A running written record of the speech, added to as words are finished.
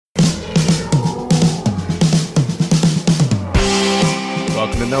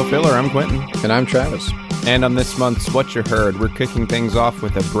to No Filler. I'm Quentin. And I'm Travis. And on this month's Whatcha Heard, we're kicking things off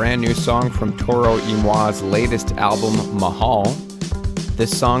with a brand new song from Toro y Moi's latest album, Mahal.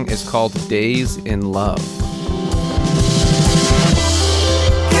 This song is called Days in Love.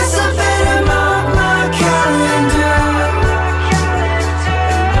 Guess I better mark my calendar.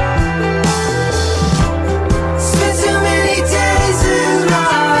 Spent too many days in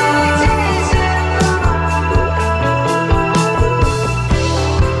love.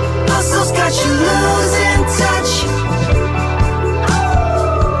 Hustle's got you losing touch.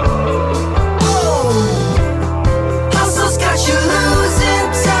 Hustle's got you losing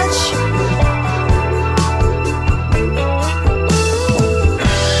touch.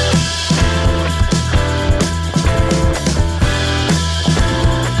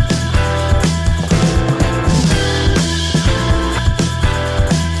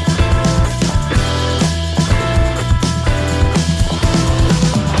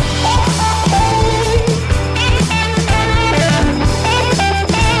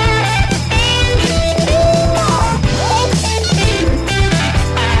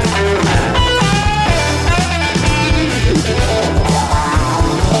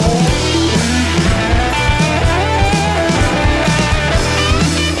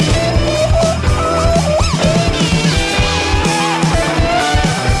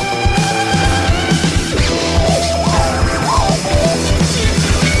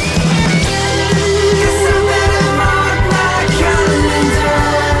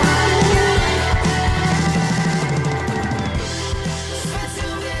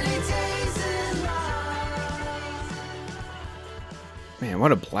 Man,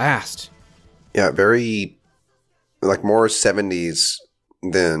 what a blast. Yeah, very, like, more 70s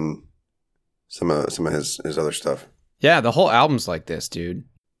than some of his other stuff. Yeah, the whole album's like this, dude.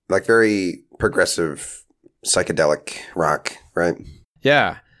 Like, very progressive, psychedelic rock, right?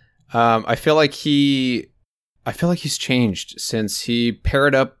 Yeah. I feel like he's changed since he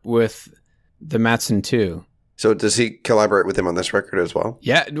paired up with the Matson 2. So does he collaborate with him on this record as well?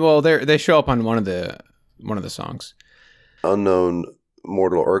 Yeah, well, they show up on one of the songs. Unknown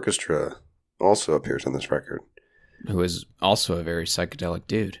Mortal Orchestra also appears on this record. Who is also a very psychedelic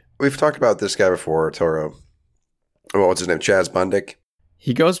dude. We've talked about this guy before, Toro. Well, what's his name? Chaz Bundick?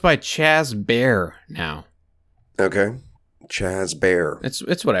 He goes by Chaz Bear now. Okay. Chaz Bear.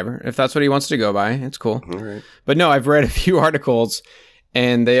 It's whatever. If that's what he wants to go by, it's cool. All right. But no, I've read a few articles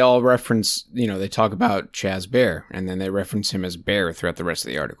and they all reference, they talk about Chaz Bear and then they reference him as Bear throughout the rest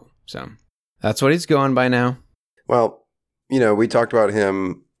of the article. So that's what he's going by now. Well, we talked about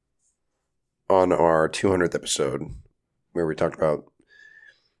him on our 200th episode where we talked about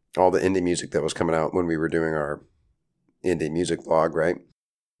all the indie music that was coming out when we were doing our indie music blog, right?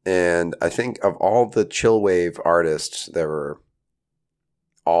 And I think of all the chill wave artists that were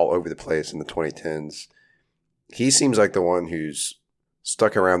all over the place in the 2010s, he seems like the one who's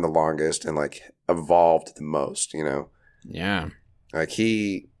stuck around the longest and like evolved the most, Yeah. Like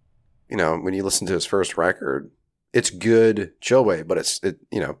he, when you listen to his first record, it's good chill wave, but it's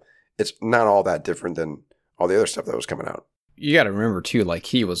not all that different than all the other stuff that was coming out. You got to remember too, like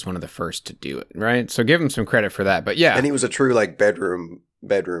he was one of the first to do it, right? So give him some credit for that. But yeah. And he was a true like bedroom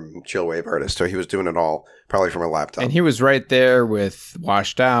chill wave artist. So he was doing it all probably from a laptop. And he was right there with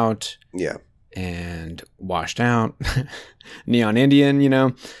Washed Out. Yeah. And Washed Out, Neon Indian,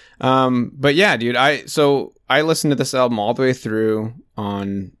 But yeah, dude, I listened to this album all the way through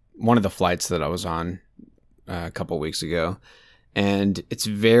on one of the flights that I was on a couple weeks ago. And it's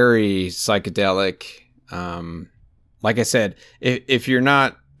very psychedelic. Like I said, if you're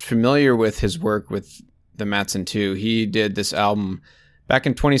not familiar with his work with the Matson 2, he did this album back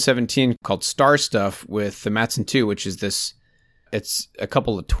in 2017 called Star Stuff with the Matson 2, which is it's a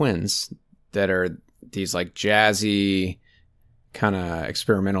couple of twins that are these like jazzy kind of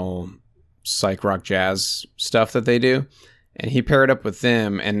experimental psych rock jazz stuff that they do. And he paired up with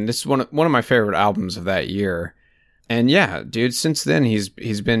them. And this is one of my favorite albums of that year. And yeah, dude, since then he's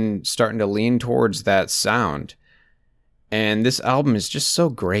been starting to lean towards that sound. And this album is just so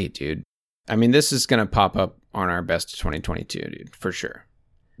great, dude. I mean, this is going to pop up on our best of 2022, dude, for sure.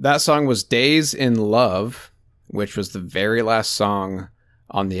 That song was Days in Love, which was the very last song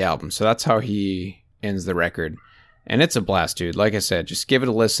on the album. So that's how he ends the record. And it's a blast, dude. Like I said, just give it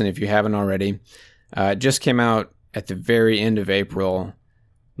a listen if you haven't already. It just came out at the very end of April.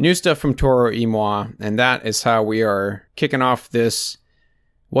 New stuff from Toro y Moi. And that is how we are kicking off this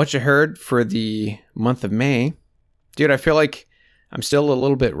Whatcha Heard for the month of May. Dude, I feel like I'm still a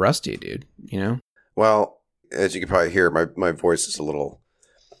little bit rusty, dude, Well, as you can probably hear, my voice is a little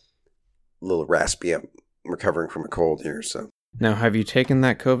raspy. I'm recovering from a cold here, so Now, have you taken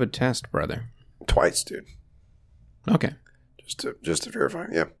that COVID test, brother? Twice, dude. Okay. Just to verify,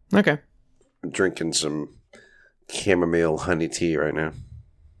 yeah. Okay. I'm drinking some chamomile honey tea right now.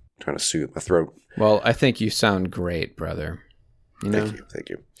 Trying to soothe my throat. Well, I think you sound great, brother. You know? Thank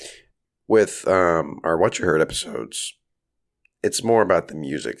you. With our What You Heard episodes, it's more about the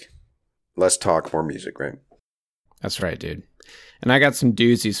music. Less talk, more music, right? That's right, dude. And I got some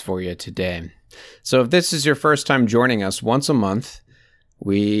doozies for you today. So if this is your first time joining us, once a month,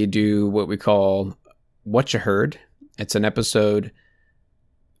 we do what we call What You Heard. It's an episode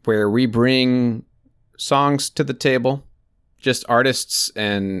where we bring songs to the table, just artists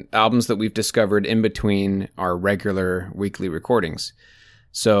and albums that we've discovered in between our regular weekly recordings.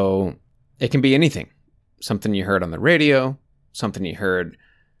 So it can be anything. Something you heard on the radio, something you heard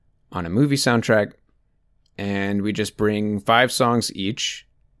on a movie soundtrack, and we just bring 5 songs each,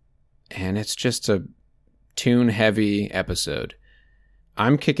 and it's just a tune-heavy episode.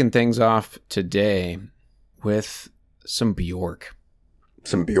 I'm kicking things off today with some Bjork.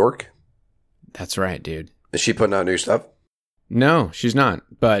 Some Bjork? That's right, dude. Is she putting out new stuff? No, she's not.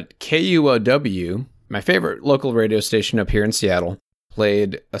 But KUOW, my favorite local radio station up here in Seattle,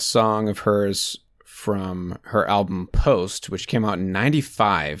 played a song of hers from her album Post, which came out in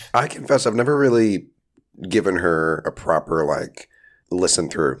 95. I confess, I've never really given her a proper, listen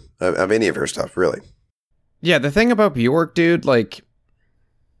through of any of her stuff, really. Yeah, the thing about Bjork, dude, I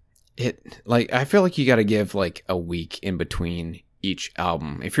feel like you got to give, a week in between each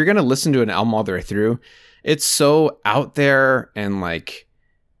album. If you're going to listen to an album all the way through, it's so out there and,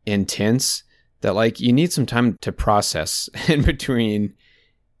 intense that, you need some time to process in between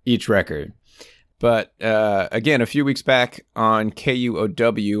each record. But, again, a few weeks back on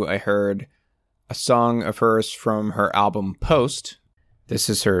KUOW, I heard a song of hers from her album Post. This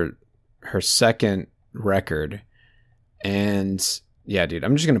is her second record. And, yeah, dude,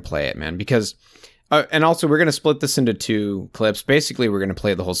 I'm just going to play it, man, because... and also, we're going to split this into 2 clips. Basically, we're going to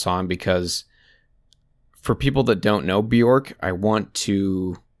play the whole song because for people that don't know Bjork, I want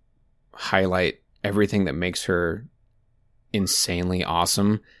to highlight everything that makes her insanely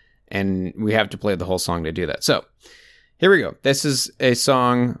awesome. And we have to play the whole song to do that. So, here we go. This is a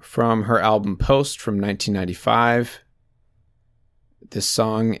song from her album Post from 1995. This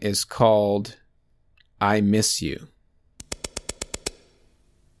song is called I Miss You.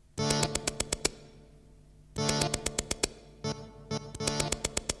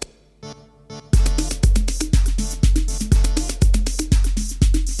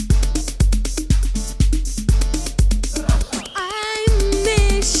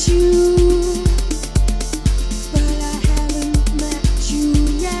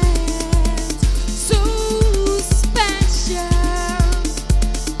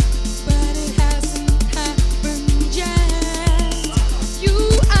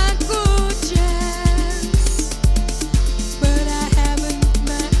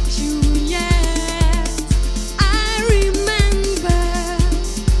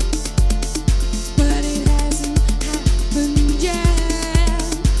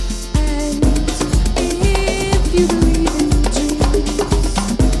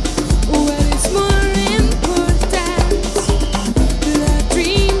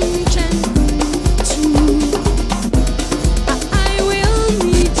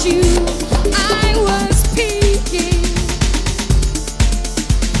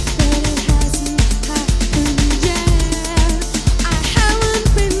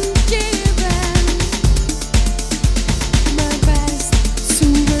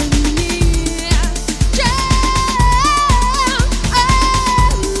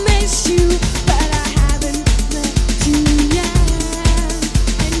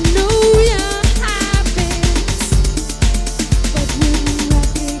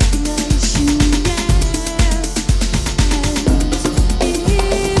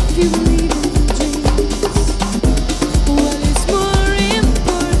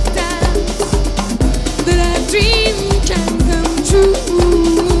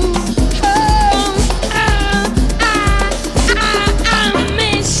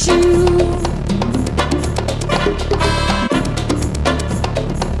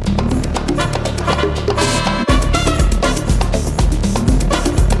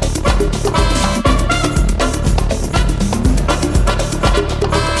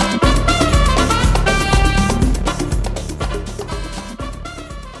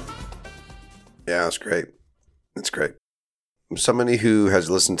 Somebody who has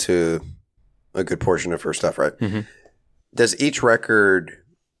listened to a good portion of her stuff, right? Mm-hmm. Does each record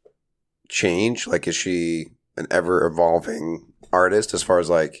change? Is she an ever evolving artist as far as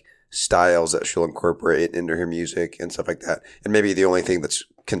styles that she'll incorporate into her music and stuff like that. And maybe the only thing that's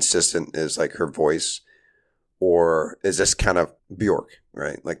consistent is like her voice, or is this kind of Bjork,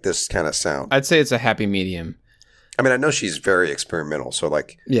 right? Like this kind of sound. I'd say it's a happy medium. I mean, I know she's very experimental, so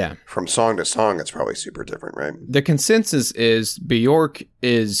like Yeah. from song to song, it's probably super different, right? The consensus is Bjork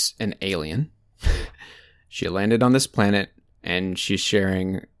is an alien. She landed on this planet and she's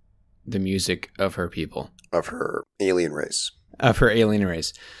sharing the music of her people. Of her alien race. Of her alien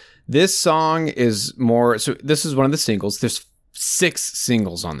race. This song is more... So this is one of the singles. There's 6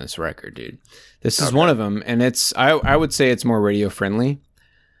 singles on this record, dude. This is one of them. And it's... I would say it's more radio friendly.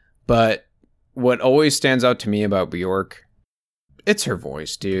 But what always stands out to me about Bjork, it's her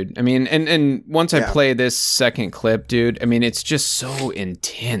voice, dude. I mean, and once I play this second clip, dude, I mean, it's just so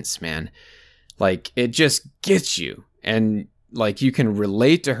intense, man. Like, it just gets you. And, like, you can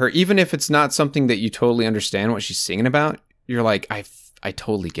relate to her. Even if it's not something that you totally understand what she's singing about, you're like, I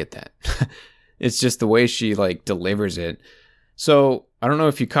totally get that. It's just the way she, like, delivers it. So, I don't know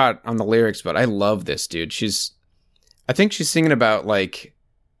if you caught on the lyrics, but I love this, dude. I think she's singing about, like,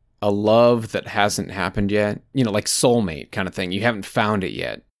 a love that hasn't happened yet. You know, like soulmate kind of thing. You haven't found it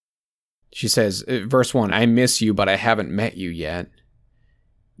yet. She says, verse 1, I miss you, but I haven't met you yet.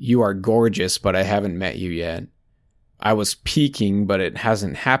 You are gorgeous, but I haven't met you yet. I was peaking, but it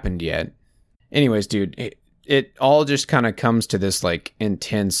hasn't happened yet. Anyways, dude, it all just kind of comes to this, like,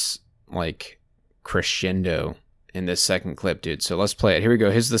 intense, like, crescendo in this second clip, dude. So let's play it. Here we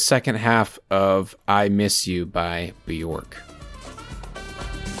go. Here's the second half of I Miss You by Bjork.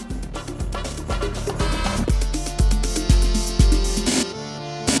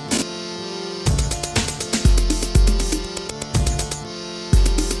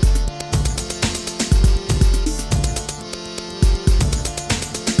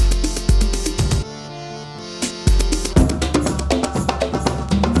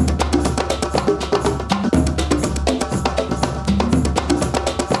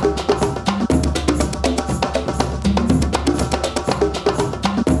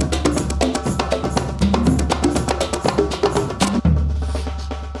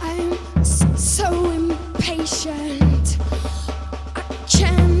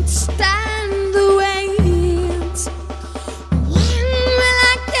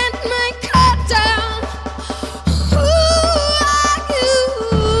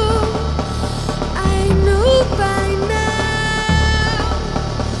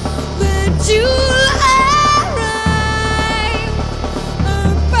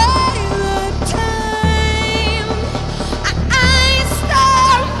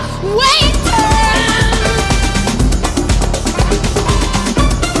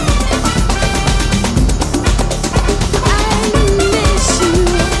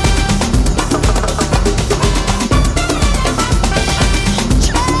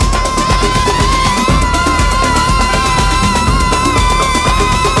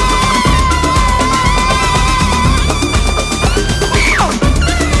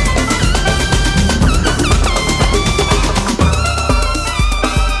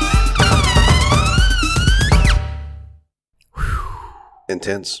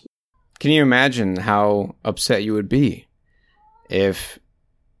 Intense. Can you imagine how upset you would be if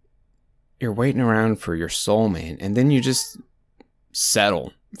you're waiting around for your soulmate and then you just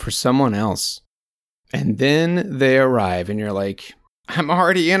settle for someone else and then they arrive and you're like, I'm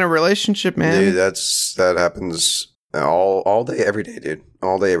already in a relationship, man. Dude, that happens all day, every day, dude.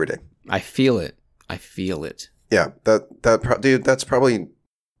 All day, every day. I feel it. Yeah, dude, that's probably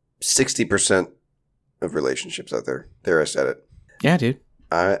 60% of relationships out there. There, I said it. Yeah, dude.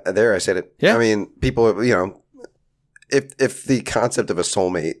 I said it. Yeah. I mean, people, you know, if the concept of a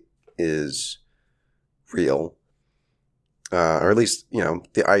soulmate is real, or at least, you know,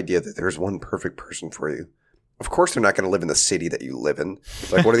 the idea that there's one perfect person for you, of course they're not going to live in the city that you live in.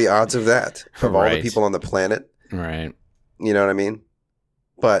 Like, what are the odds of that? Of all the people on the planet? Right. You know what I mean?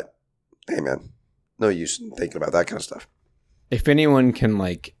 But, hey, man, no use in thinking about that kind of stuff. If anyone can,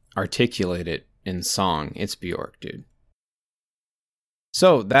 like, articulate it in song, it's Bjork, dude.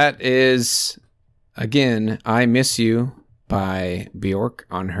 So that is, again, I Miss You by Bjork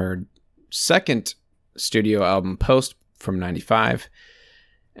on her second studio album, Post, from 95.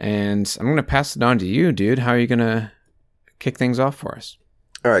 And I'm going to pass it on to you, dude. How are you going to kick things off for us?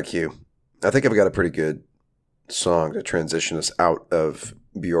 All right, Q. I think I've got a pretty good song to transition us out of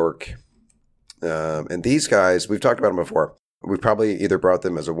Bjork. And these guys, we've talked about them before. We've probably either brought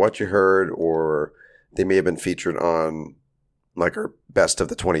them as a What You Heard, or they may have been featured on like our best of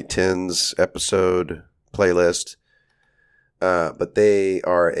the 2010s episode playlist. But they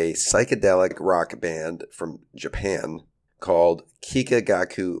are a psychedelic rock band from Japan called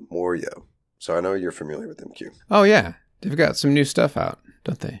Kikagaku Moyo. So I know you're familiar with them, Q. Oh, yeah. They've got some new stuff out,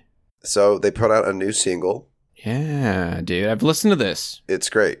 don't they? So they put out a new single. Yeah, dude. I've listened to this. It's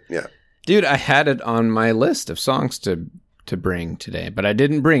great. Yeah. Dude, I had it on my list of songs to bring today, but I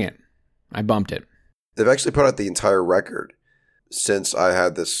didn't bring it. I bumped it. They've actually put out the entire record since I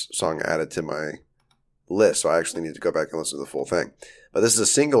had this song added to my list. So I actually need to go back and listen to the full thing. But this is a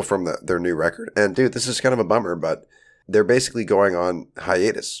single from their new record. And dude, this is kind of a bummer, but they're basically going on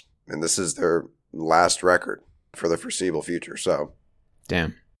hiatus. And this is their last record for the foreseeable future. So,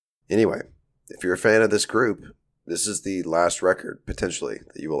 damn. Anyway, if you're a fan of this group, this is the last record, potentially,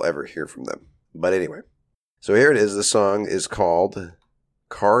 that you will ever hear from them. But anyway, so here it is. The song is called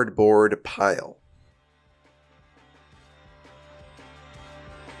Cardboard Pile.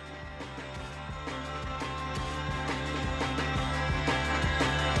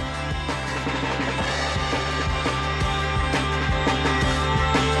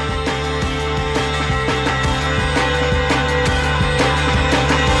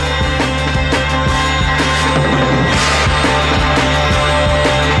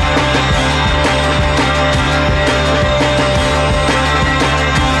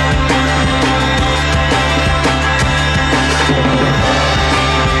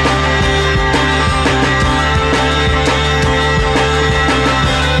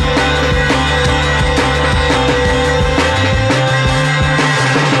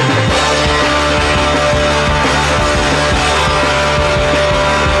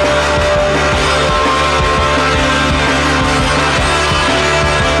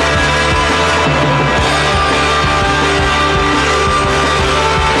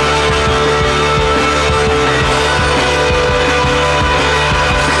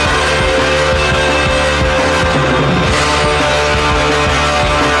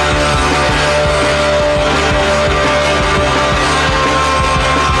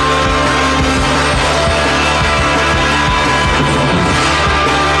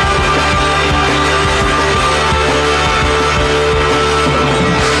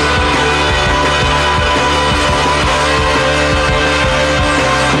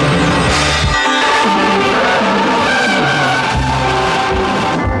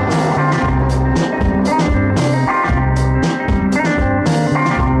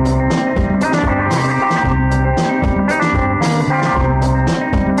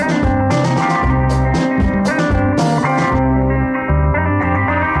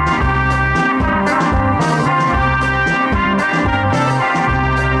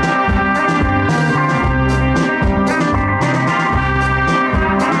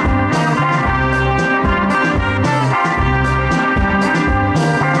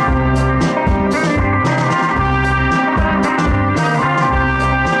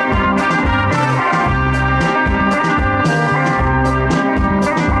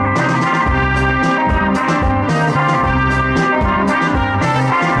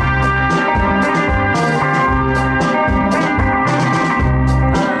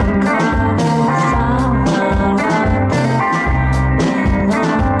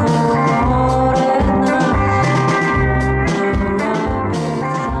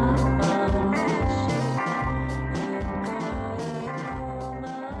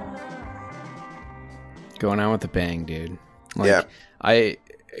 Going out with a bang, dude. Yeah. I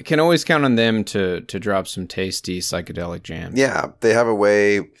can always count on them to drop some tasty psychedelic jams. Yeah, they have a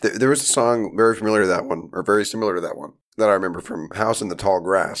way. There was a song very familiar to that one, or very similar to that one, that I remember from House in the Tall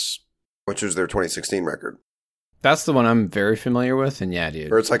Grass, which was their 2016 record. That's the one I'm very familiar with, and yeah,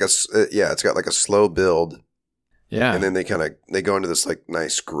 dude. Or it's like it's got like a slow build. Yeah. And then they go into this like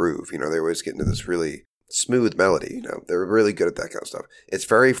nice groove, you know, they always get into this really smooth melody, you know, they're really good at that kind of stuff. It's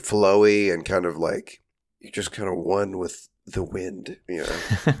very flowy and kind of like, you're just kind of one with the wind, you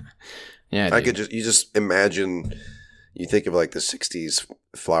know. Yeah, you just imagine, you think of like the 60s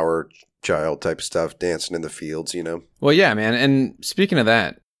flower child type stuff, dancing in the fields, you know. Well, yeah, man. And speaking of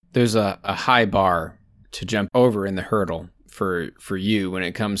that, there's a high bar to jump over in the hurdle for you when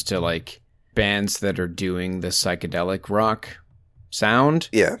it comes to like bands that are doing the psychedelic rock sound.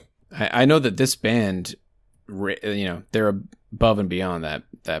 Yeah. I know that this band, you know, they're above and beyond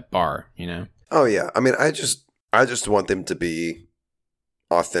that bar, you know. Oh yeah. I mean, I just want them to be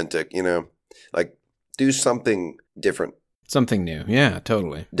authentic, you know, like do something different. Something new. Yeah,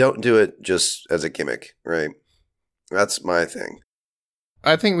 totally. Don't do it just as a gimmick, right? That's my thing.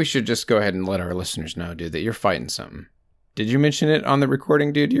 I think we should just go ahead and let our listeners know, dude, that you're fighting something. Did you mention it on the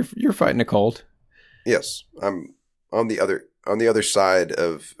recording, dude? You're fighting a cold. Yes, I'm on the other side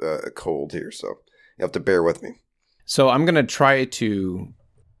of a cold here, so you have to bear with me. So I'm gonna try to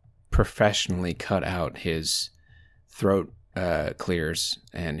professionally cut out his throat clears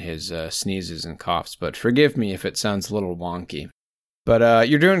and his sneezes and coughs. But forgive me if it sounds a little wonky. But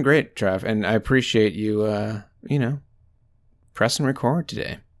you're doing great, Trav, and I appreciate you, press and record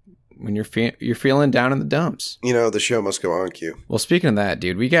today when you're feeling down in the dumps. The show must go on, Q. Well, speaking of that,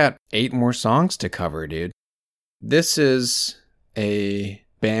 dude, we got 8 more songs to cover, dude. This is a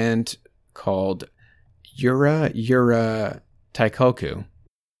band called Yura Yura Teikoku.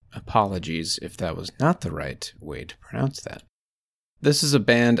 Apologies if that was not the right way to pronounce that. This is a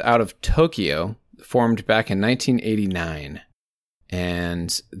band out of Tokyo, formed back in 1989.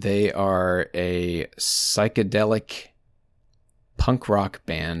 And they are a psychedelic punk rock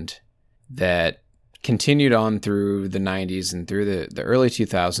band that continued on through the 90s and through the early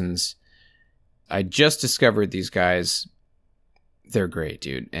 2000s. I just discovered these guys. They're great,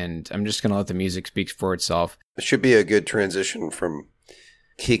 dude. And I'm just going to let the music speak for itself. It should be a good transition from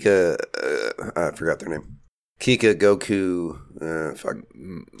I forgot their name. Kikagaku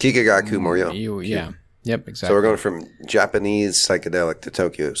Moyo. Yeah. Yep, exactly. So we're going from Japanese psychedelic to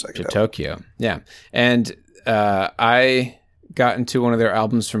Tokyo psychedelic. To Tokyo, yeah. And I got into one of their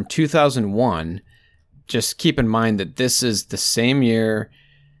albums from 2001. Just keep in mind that this is the same year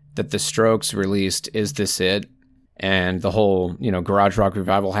that the Strokes released Is This It? And the whole, garage rock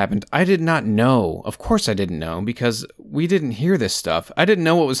revival happened. I did not know. Of course I didn't know, because we didn't hear this stuff. I didn't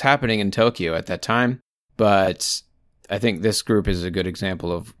know what was happening in Tokyo at that time. But I think this group is a good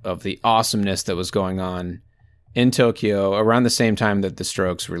example of the awesomeness that was going on in Tokyo around the same time that the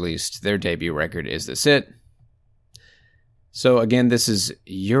Strokes released their debut record, Is This It? So again, this is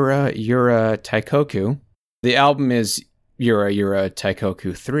Yura Yura Teikoku. The album is Yura Yura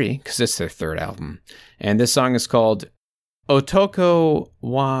Teikoku 3, because it's their third album. And this song is called Otoko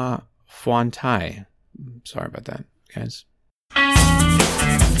Wa Fuantei. Sorry about that, guys. 「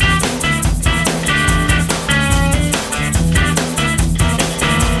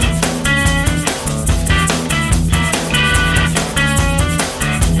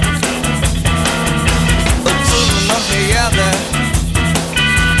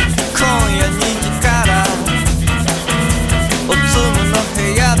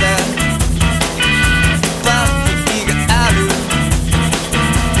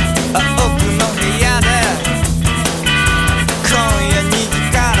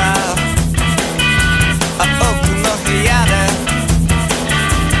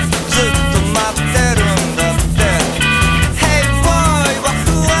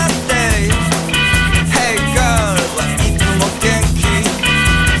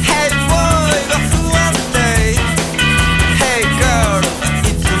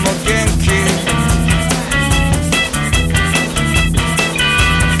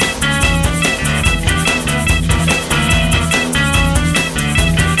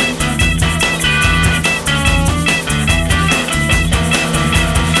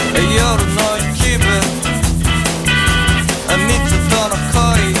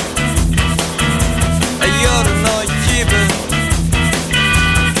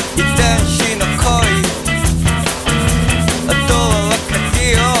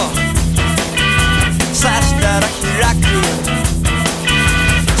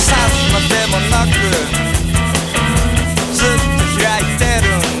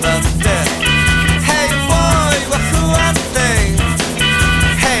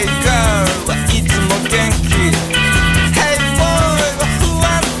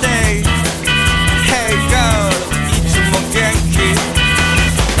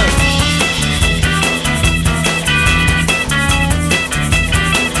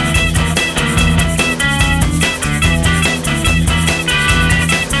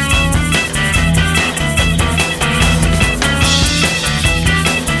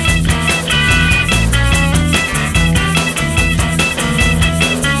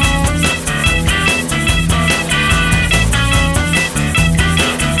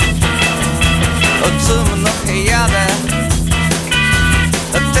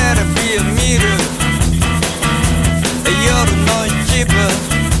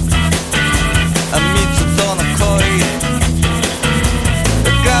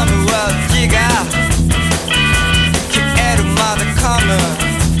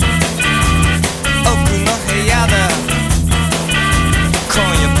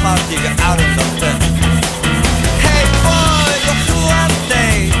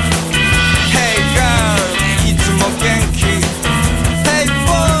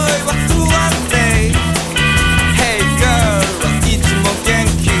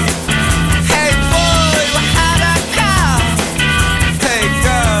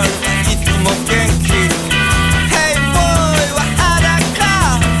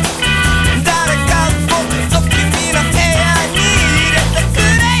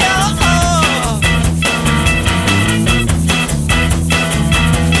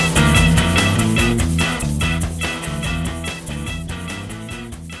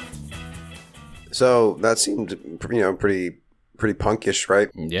So that seemed, pretty punkish, right?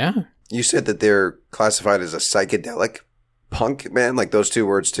 Yeah. You said that they're classified as a psychedelic punk band, like those two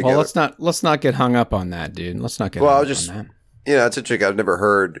words together. Well, let's not get hung up on that, dude. Let's not get hung up on that. Yeah, it's interesting. I've never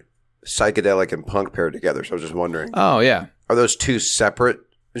heard psychedelic and punk paired together, so I was just wondering. Oh, yeah. Are those two separate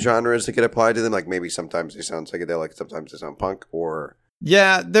genres that get applied to them? Like maybe sometimes they sound psychedelic, sometimes they sound punk, or...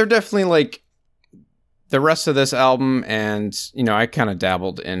 Yeah, they're definitely like the rest of this album, and, I kind of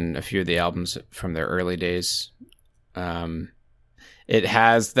dabbled in a few of the albums from their early days. It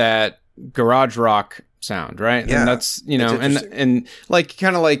has that garage rock sound, right? Yeah. And that's, and like,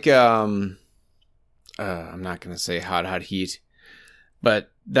 kind of like, I'm not going to say hot heat,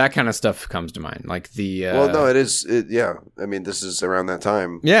 but that kind of stuff comes to mind. Like the... well, no, it is. Yeah. I mean, this is around that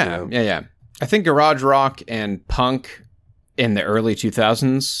time. Yeah. Yeah. I think garage rock and punk in the early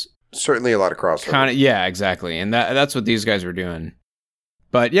 2000s. Certainly a lot of crossover. Yeah, exactly. And that's what these guys were doing.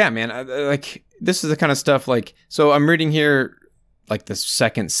 But yeah, man, like this is the kind of stuff like, so I'm reading here like the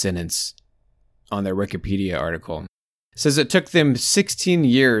second sentence on their Wikipedia article. It says it took them 16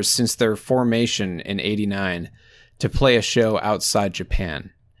 years since their formation in 89 to play a show outside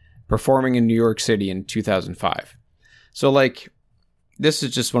Japan, performing in New York City in 2005. So like, this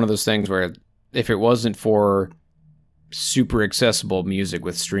is just one of those things where if it wasn't for super accessible music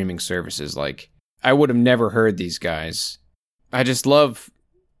with streaming services, like I would have never heard these guys. I just love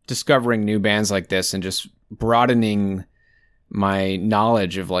discovering new bands like this and just broadening my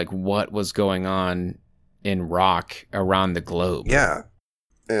knowledge of like what was going on in rock around the globe. Yeah.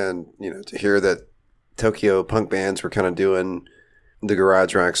 And, to hear that Tokyo punk bands were kind of doing the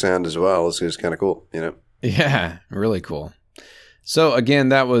garage rock sound as well is kind of cool, Yeah, really cool. So again,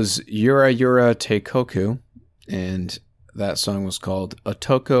 that was Yura Yura Teikoku, and that song was called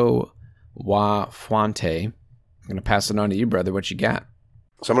Otoko Wa Fuantei. I'm going to pass it on to you, brother. What you got?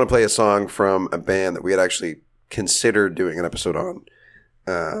 So I'm going to play a song from a band that we had actually considered doing an episode on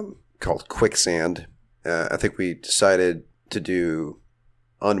called Quicksand. I think we decided to do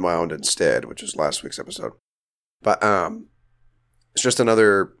Unwound instead, which is last week's episode. But it's just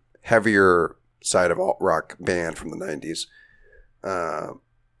another heavier side of alt rock band from the 90s.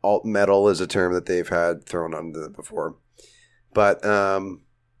 Alt metal is a term that they've had thrown onto it before. But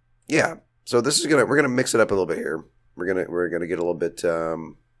yeah, so this is we're gonna mix it up a little bit here. We're gonna get a little bit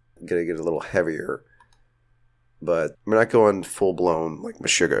gonna get a little heavier, but we're not going full blown like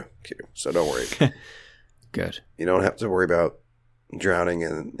Meshuggah, so don't worry. Good. You don't have to worry about drowning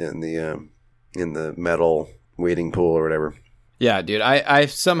in the metal wading pool or whatever. Yeah, dude. I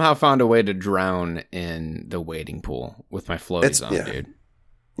somehow found a way to drown in the wading pool with my floaties on, dude.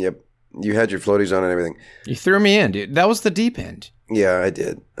 Yep. You had your floaties on and everything. You threw me in, dude. That was the deep end. Yeah, I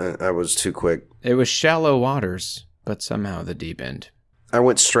did. I was too quick. It was shallow waters, but somehow the deep end. I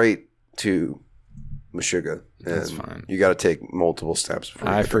went straight to Meshuggah. That's fine. You got to take multiple steps before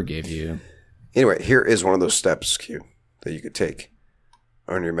I forgive you. Anyway, here is one of those steps, Q, that you could take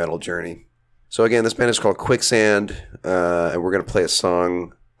on your metal journey. So again, this band is called Quicksand, and we're going to play a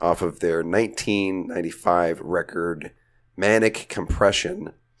song off of their 1995 record, Manic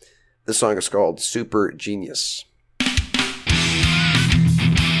Compression. This song is called Supergenius.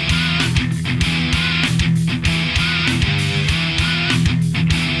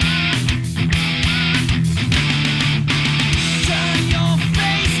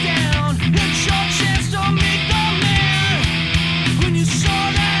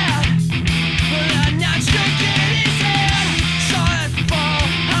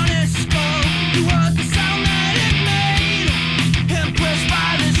 Impressed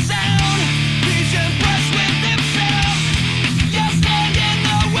by the sound, he's impressed with the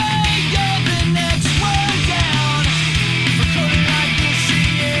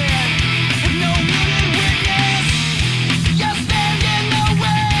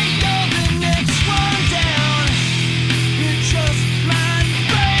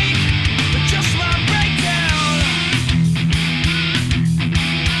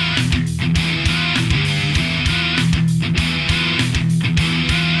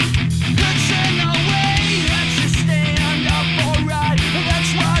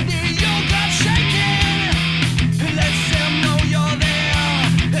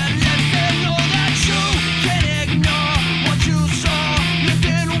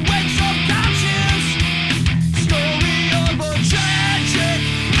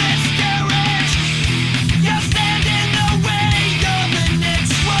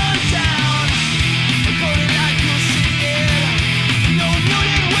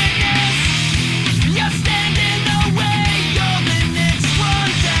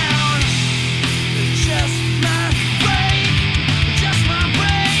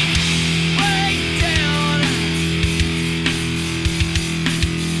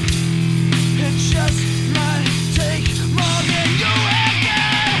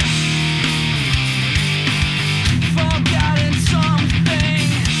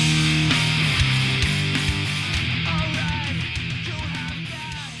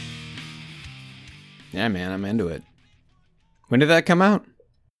Yeah, man, I'm into it. When did that come out?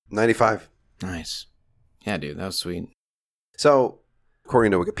 95. Nice. Yeah, dude, that was sweet. So,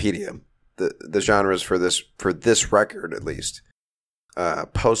 according to Wikipedia, the genres for this record, at least,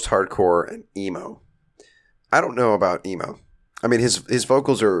 post-hardcore and emo. I don't know about emo. I mean, his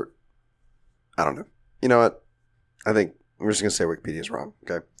vocals are, I don't know. You know what? I think I'm just going to say Wikipedia is wrong,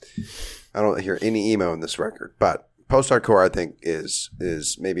 okay? I don't hear any emo in this record, but post-hardcore, I think, is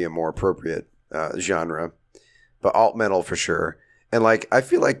maybe a more appropriate genre, but alt metal for sure. And like, I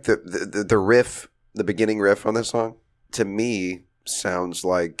feel like the riff, the beginning riff on this song, to me, sounds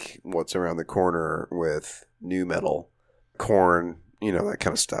like what's around the corner with nu metal, Korn, you know, that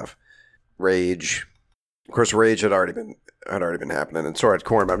kind of stuff. Rage, of course, Rage had already been happening, and so had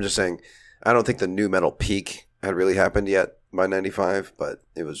Korn. But I'm just saying, I don't think the nu metal peak had really happened yet by 95, but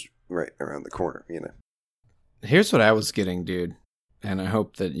it was right around the corner, you know. Here's what I was getting, dude, and I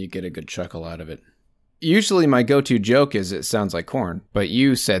hope that you get a good chuckle out of it. Usually my go-to joke is it sounds like Korn, but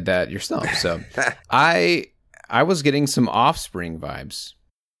you said that yourself, so I was getting some Offspring vibes.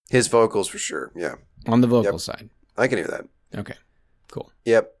 His vocals for sure, yeah. On the vocal side. I can hear that. Okay, cool.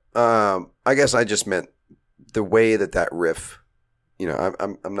 Yep. I guess I just meant the way that riff, you know,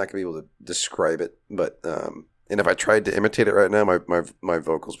 I'm not going to be able to describe it, but and if I tried to imitate it right now, my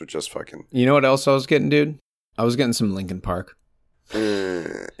vocals would just fucking... You know what else I was getting, dude? I was getting some Linkin Park.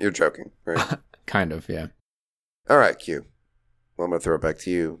 You're joking, right? Kind of, yeah. All right, Q. Well, I'm going to throw it back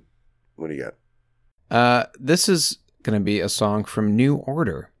to you. What do you got? This is going to be a song from New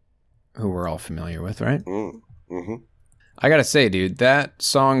Order, who we're all familiar with, right? Mm-hmm. I got to say, dude, that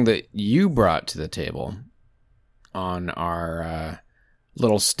song that you brought to the table on our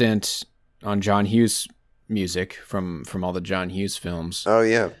little stint on John Hughes music from all the John Hughes films. Oh,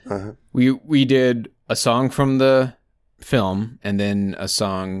 yeah. Uh-huh. We did a song from the film and then a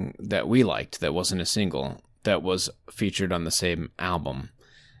song that we liked that wasn't a single that was featured on the same album.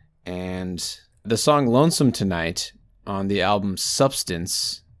 And the song Lonesome Tonight on the album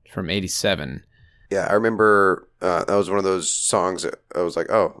Substance from 87. Yeah, I remember that was one of those songs that I was like,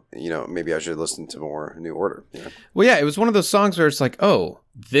 oh, you know, maybe I should listen to more New Order. You know? Well, yeah, it was one of those songs where it's like, oh,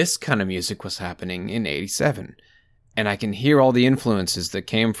 this kind of music was happening in 87. And I can hear all the influences that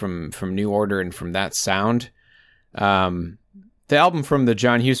came from New Order and from that sound. The album from the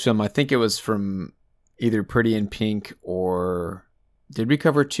John Hughes film, I think it was from either Pretty in Pink or did we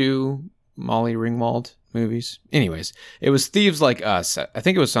cover 2 Molly Ringwald movies? Anyways, it was Thieves Like Us. I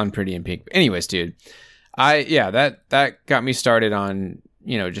think it was on Pretty in Pink. Anyways, dude, that got me started on,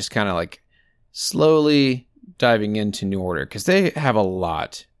 you know, just kind of like slowly diving into New Order because they have a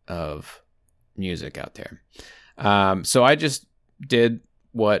lot of music out there. So I just did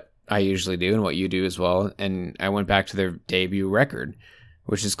what I usually do and what you do as well. And I went back to their debut record,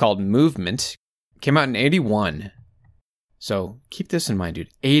 which is called Movement. Came out in 81. So keep this in mind, dude.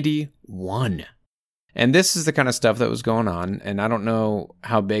 81. And this is the kind of stuff that was going on. And I don't know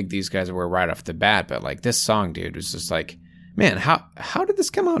how big these guys were right off the bat, but like this song, dude, was just like, man, how did this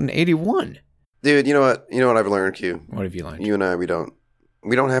come out in 81? Dude, you know what? You know what I've learned, Q? What have you learned? You and I, we don't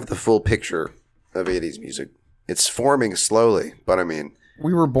have the full picture of 80s music. It's forming slowly, but I mean...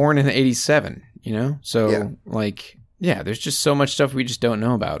 We were born in 87, you know? So, there's just so much stuff we just don't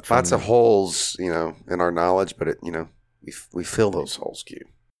know about. Lots of holes, you know, in our knowledge, but, we fill those holes, Q,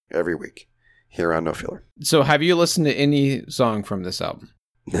 every week here on No Filler. So, have you listened to any song from this album?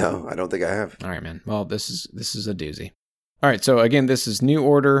 No, I don't think I have. All right, man. Well, this is a doozy. All right, so again, this is New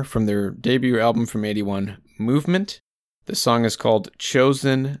Order from their debut album from 81, Movement. The song is called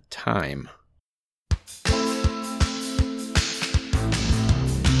Chosen Time.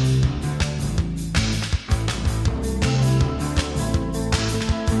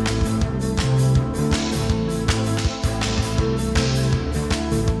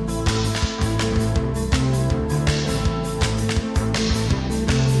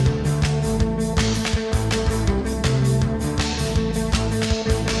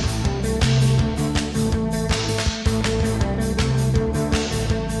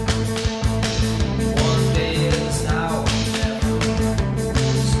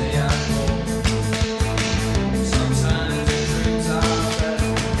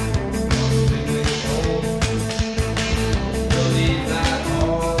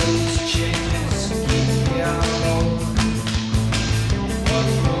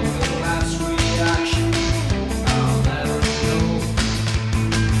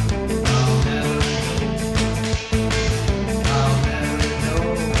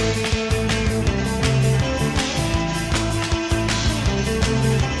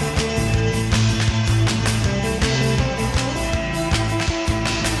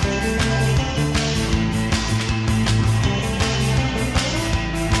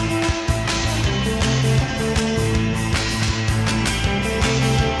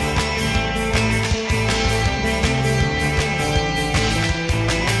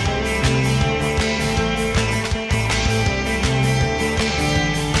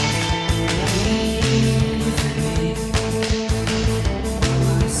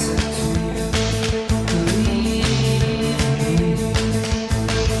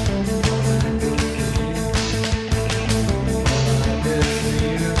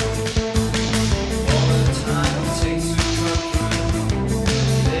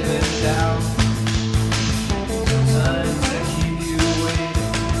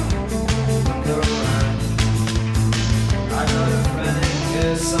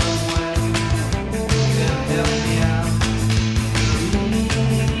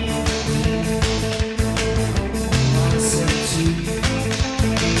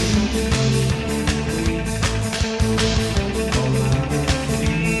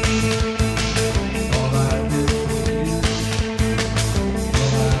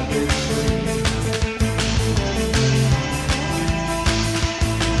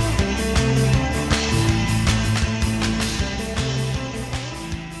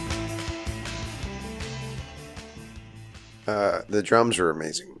 The drums are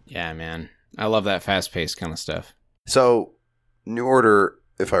amazing. Yeah, man. I love that fast-paced kind of stuff. So, New Order,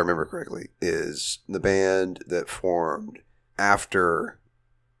 if I remember correctly, is the band that formed after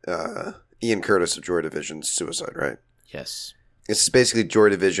Ian Curtis of Joy Division's suicide, right? Yes. It's basically Joy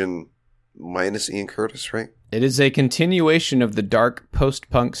Division minus Ian Curtis, right? It is a continuation of the dark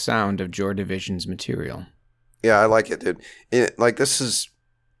post-punk sound of Joy Division's material. Yeah, I like it, dude. This is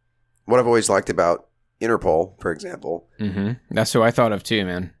what I've always liked about Interpol, for example. Mm-hmm. That's who I thought of too,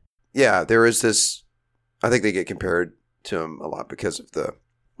 man. Yeah, there is this. I think they get compared to him a lot because of the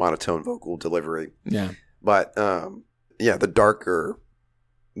monotone vocal delivery. Yeah. But, the darker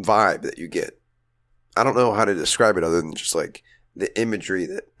vibe that you get. I don't know how to describe it other than just like the imagery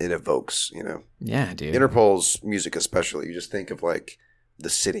that it evokes, you know? Yeah, dude. Interpol's music especially, you just think of like the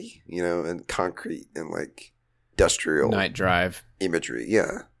city, you know, and concrete and like industrial. Night Drive. Imagery,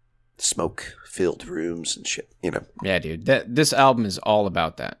 yeah. Smoke-filled rooms and shit, you know? Yeah, dude. This album is all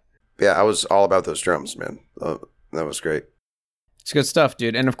about that. Yeah, I was all about those drums, man. That was great. It's good stuff,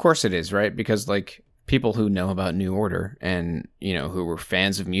 dude. And of course it is, right? Because like people who know about New Order and, you know, who were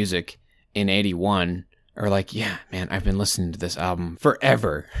fans of music in 81 are like, yeah, man, I've been listening to this album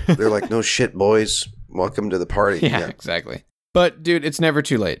forever. They're like, no shit, boys. Welcome to the party. Yeah, exactly. But dude, it's never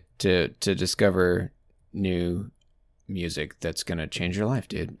too late to discover new music that's going to change your life,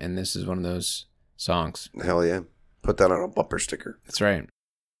 dude. And this is one of those songs. Hell yeah. Put that on a bumper sticker. That's right.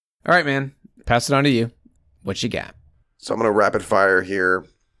 All right, man. Pass it on to you. What you got? So I'm going to rapid fire here.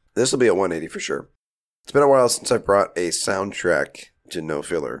 This will be a 180 for sure. It's been a while since I brought a soundtrack to No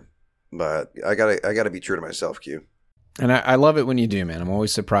Filler, but I gotta be true to myself, Q. And I love it when you do, man. I'm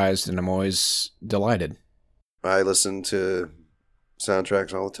always surprised and I'm always delighted. I listen to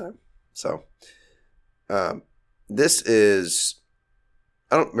soundtracks all the time. So this is,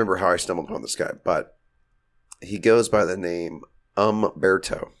 I don't remember how I stumbled upon this guy, but he goes by the name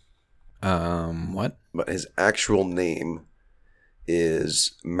Umberto. What? But his actual name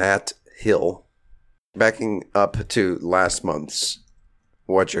is Matt Hill. Backing up to last month's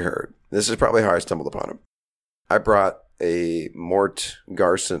What You Heard. This is probably how I stumbled upon him. I brought a Mort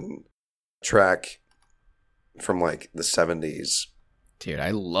Garson track from like the 70s. Dude,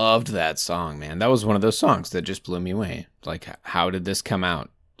 I loved that song, man. That was one of those songs that just blew me away. Like, how did this come out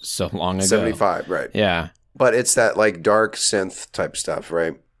so long ago? 75, right. Yeah. But it's that like dark synth type stuff,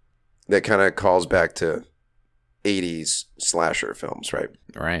 right? That kind of calls back to 80s slasher films, right?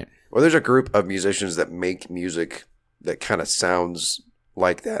 Right. Well, there's a group of musicians that make music that kind of sounds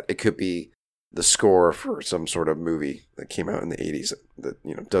like that. It could be the score for some sort of movie that came out in the 80s that,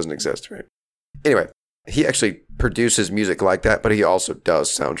 you know, doesn't exist, right? Anyway, he actually produces music like that, but he also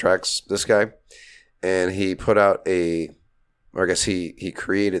does soundtracks, this guy. And he put out he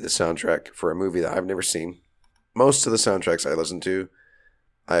created the soundtrack for a movie that I've never seen. Most of the soundtracks I listen to,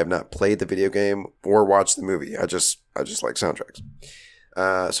 I have not played the video game or watched the movie. I just like soundtracks.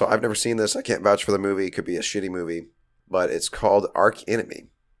 So I've never seen this. I can't vouch for the movie. It could be a shitty movie, but it's called Arch Enemy.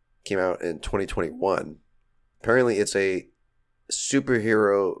 Came out in 2021. Apparently it's a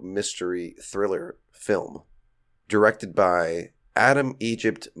superhero mystery thriller film directed by Adam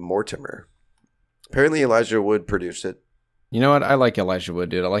Egypt Mortimer. Apparently Elijah Wood produced it. You know what? I like Elijah Wood,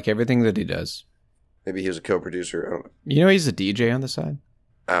 dude. I like everything that he does. Maybe he was a co-producer. I don't know. You know he's a DJ on the side?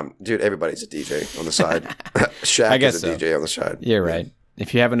 Dude, everybody's a DJ on the side. Shaq I guess is a DJ on the side. You're right.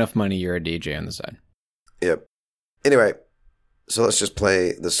 If you have enough money, you're a DJ on the side. Yep. Anyway, so let's just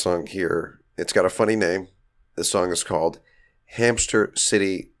play this song here. It's got a funny name. This song is called Hamster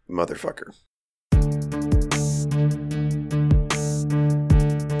City Motherfucker.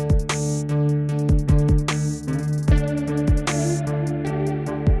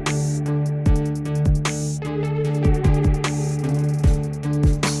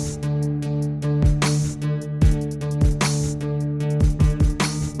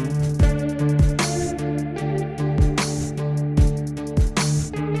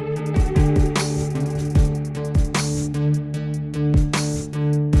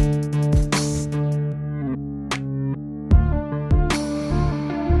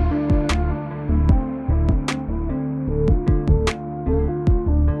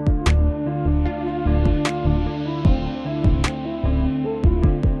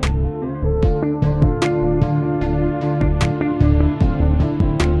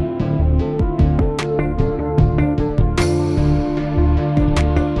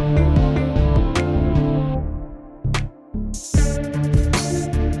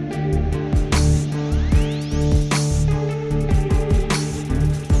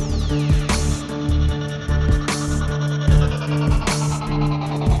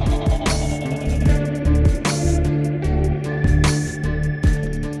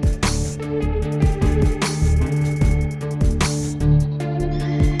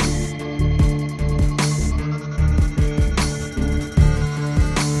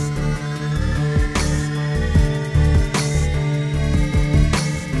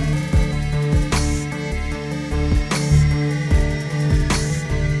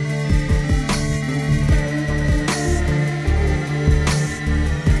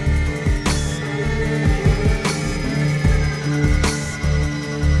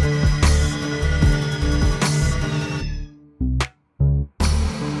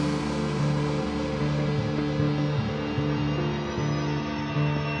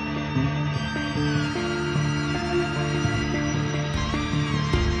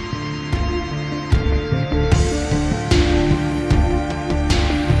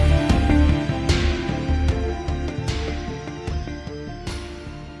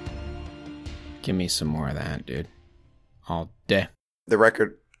 Give me some more of that, dude. All day. The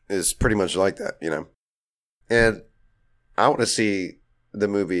record is pretty much like that, you know. And I want to see the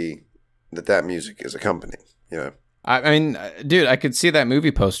movie that music is accompanying, you know. I mean, dude, I could see that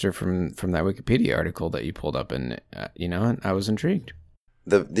movie poster from that Wikipedia article that you pulled up, and you know, and I was intrigued.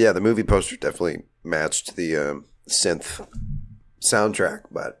 The movie poster definitely matched the synth soundtrack,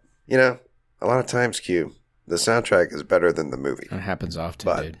 but you know, a lot of times, Q, the soundtrack is better than the movie. It happens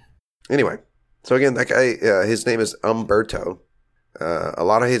often, dude. Anyway, so again, that guy, his name is Umberto. A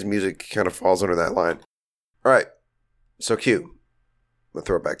lot of his music kind of falls under that line. All right, so Q, I'm gonna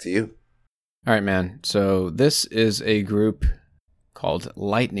throw it back to you. All right, man. So this is a group called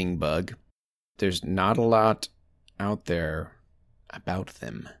Lightning Bug. There's not a lot out there about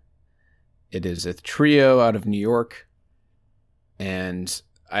them. It is a trio out of New York. And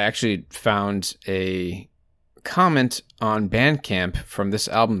I actually found a comment on Bandcamp from this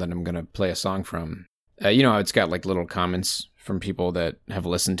album that I'm going to play a song from. You know, it's got like little comments from people that have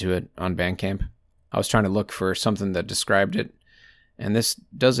listened to it on Bandcamp. I was trying to look for something that described it. And this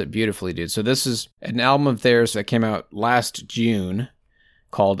does it beautifully, dude. So this is an album of theirs that came out last June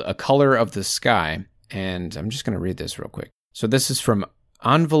called A Color of the Sky. And I'm just going to read this real quick. So this is from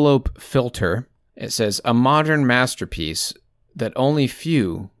Envelope Filter. It says, a modern masterpiece that only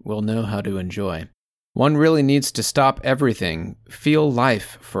few will know how to enjoy. One really needs to stop everything, feel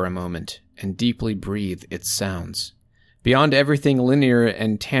life for a moment, and deeply breathe its sounds. Beyond everything linear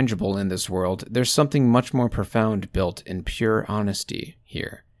and tangible in this world, there's something much more profound built in pure honesty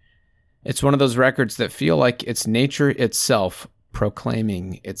here. It's one of those records that feel like it's nature itself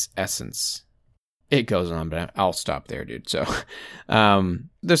proclaiming its essence. It goes on, but I'll stop there, dude. So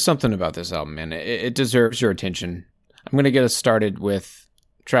there's something about this album, man. It deserves your attention. I'm going to get us started with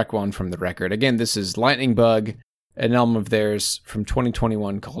track 1 from the record. Again, this is Lightning Bug, an album of theirs from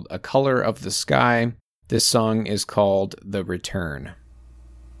 2021 called A Color of the Sky. This song is called The Return.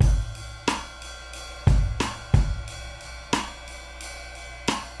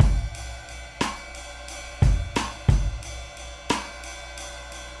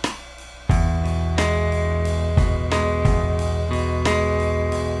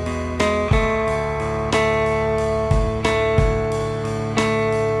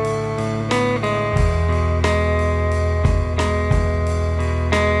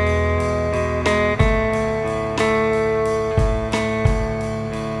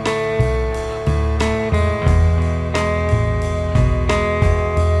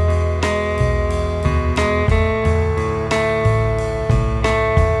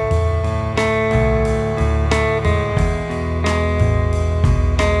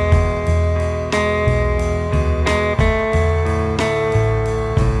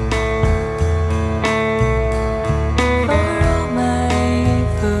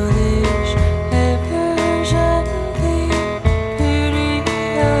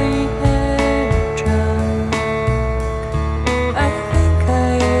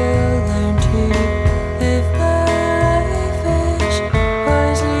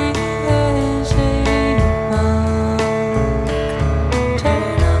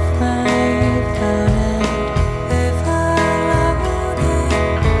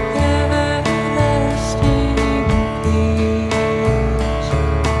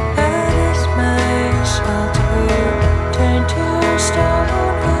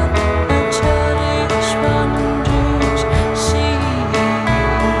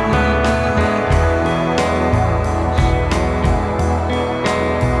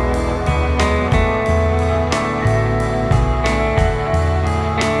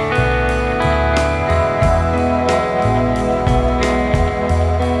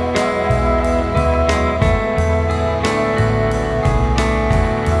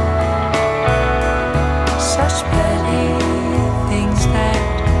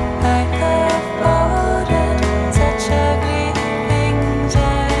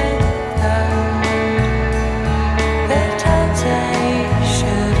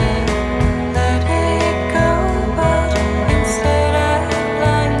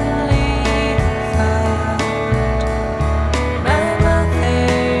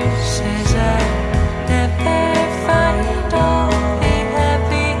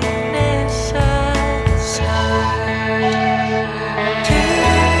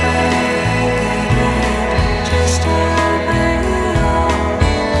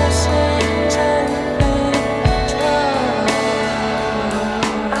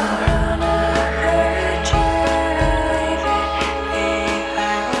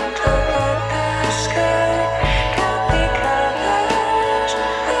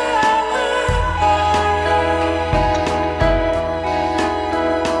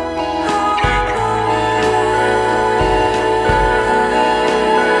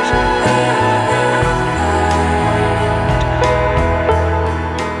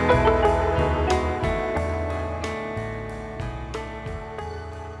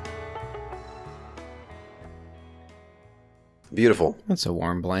 beautiful. That's a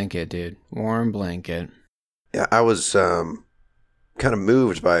warm blanket, dude. Warm blanket. Yeah, I was kind of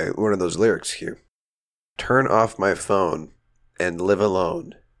moved by one of those lyrics here. Turn off my phone and live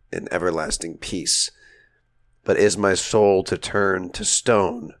alone in everlasting peace. But is my soul to turn to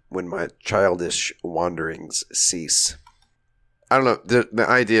stone when my childish wanderings cease? I don't know, the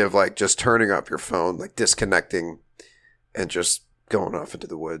idea of like just turning off your phone, like disconnecting and just going off into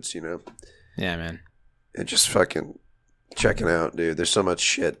the woods, you know? Yeah, man. And just fucking checking out, dude. There's so much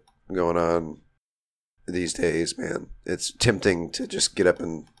shit going on these days, man. It's tempting to just get up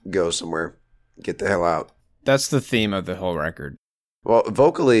and go somewhere. Get the hell out. That's the theme of the whole record. Well,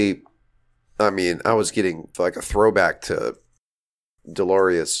 vocally, I mean, I was getting like a throwback to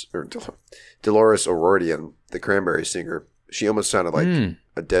Dolores O'Riordan, the Cranberry singer. She almost sounded like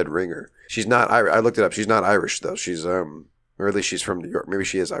a dead ringer. She's not Irish. I looked it up. She's not Irish though. She's or at least she's from New York. Maybe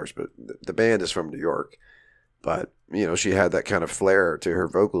she is Irish, but the band is from New York. But you know, she had that kind of flair to her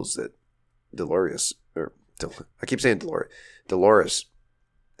vocals that Dolores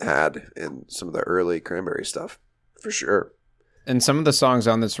had in some of the early Cranberry stuff, for sure. And some of the songs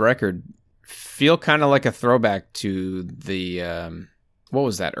on this record feel kind of like a throwback to the what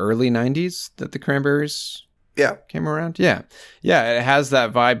was that, early 90s that the Cranberries came around? Yeah, it has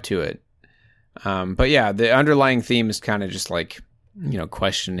that vibe to it. But yeah, the underlying theme is kind of just like, you know,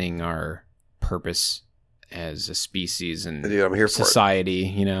 questioning our purpose as a species and dude, I'm here for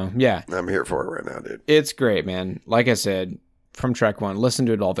society, you know? Yeah. I'm here for it right now, dude. It's great, man. Like I said, from track 1, listen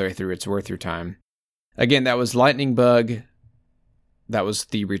to it all the way through. It's worth your time. Again, that was Lightning Bug. That was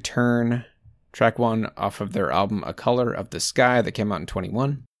The Return, track 1 off of their album A Color of the Sky that came out in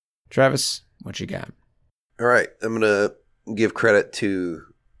 21. Travis, what you got? All right. I'm going to give credit to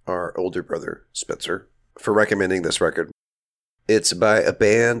our older brother, Spencer, for recommending this record. It's by a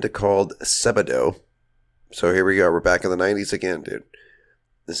band called Sebadoh. So here we go. We're back in the 90s again, dude.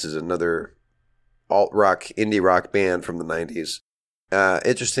 This is another alt-rock, indie rock band from the 90s.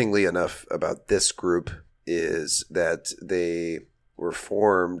 Interestingly enough about this group is that they were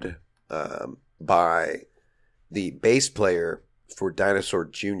formed by the bass player for Dinosaur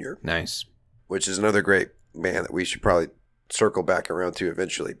Jr. Nice. Which is another great band that we should probably circle back around to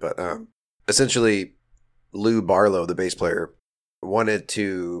eventually. But essentially, Lou Barlow, the bass player, wanted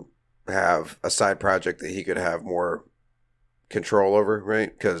to have a side project that he could have more control over,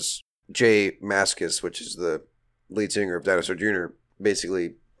 right? Because Jay Mascis, which is the lead singer of Dinosaur Jr.,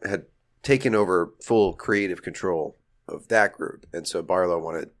 basically had taken over full creative control of that group. And so Barlow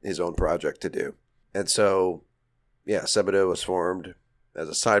wanted his own project to do. And so, yeah, Sebadoh was formed as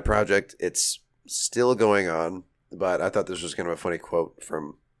a side project. It's still going on, but I thought this was kind of a funny quote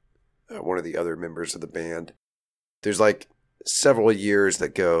from one of the other members of the band. There's like several years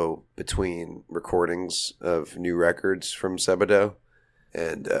that go between recordings of new records from Sebadoh.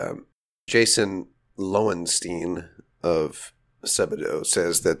 And Jason Lowenstein of Sebadoh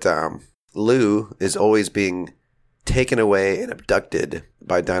says that Lou is always being taken away and abducted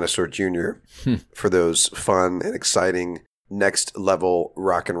by Dinosaur Jr. for those fun and exciting next level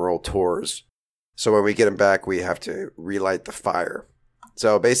rock and roll tours. So when we get him back, we have to relight the fire.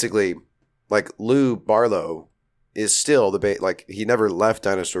 So basically, like Lou Barlow is still like he never left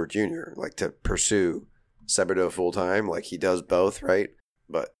Dinosaur Jr. like to pursue Sebadoh full time. Like he does both, right?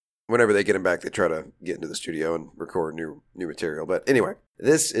 But whenever they get him back, they try to get into the studio and record new material. But anyway,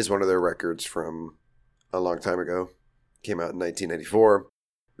 this is one of their records from a long time ago. Came out in 1994.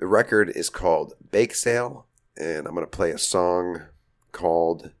 The record is called Bake Sale, and I'm going to play a song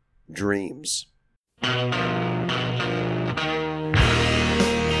called Dreams.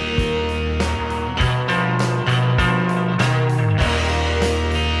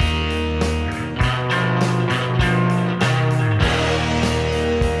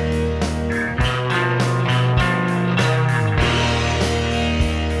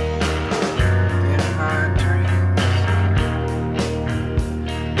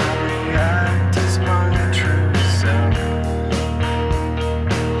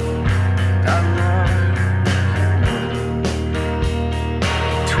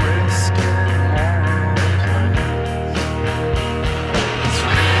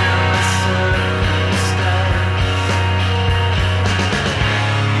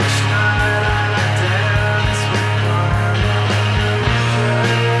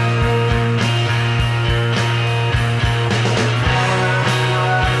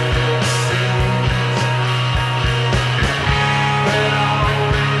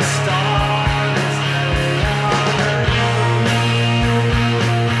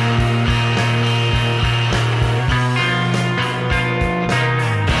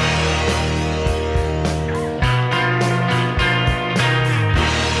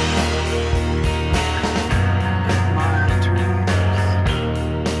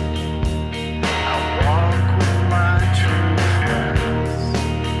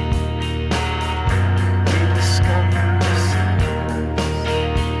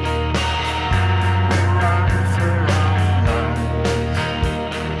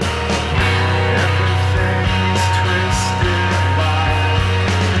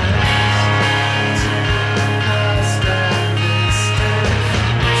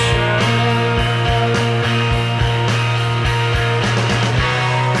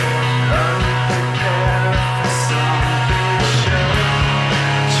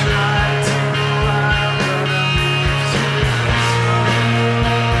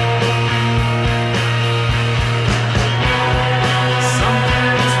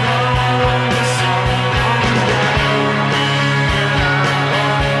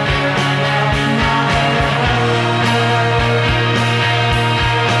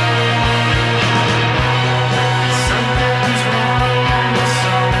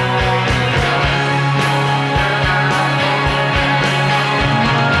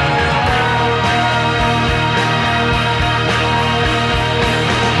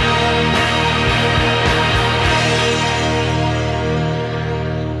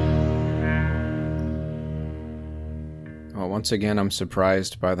 once again, I'm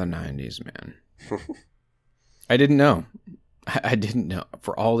surprised by the 90s, man. I didn't know. I didn't know.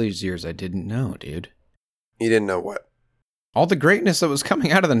 For all these years, I didn't know, dude. You didn't know what? All the greatness that was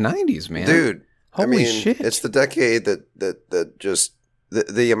coming out of the 90s, man. Dude. Holy shit. It's the decade that just...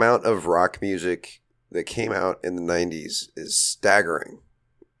 The amount of rock music that came out in the 90s is staggering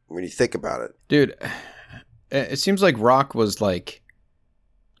when you think about it. Dude, it seems like rock was like...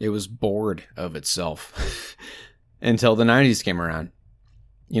 It was bored of itself until the 90s came around.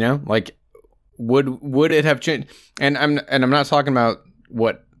 You know? Like, would it have changed? And I'm not talking about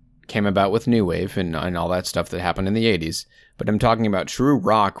what came about with new wave and all that stuff that happened in the 80s, but I'm talking about true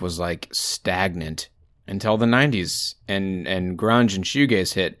rock was like stagnant until the 90s and grunge and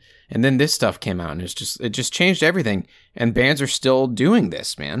shoegaze hit, and then this stuff came out and it just changed everything, and bands are still doing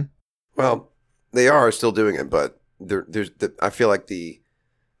this, man. Well, they are still doing it, but I feel like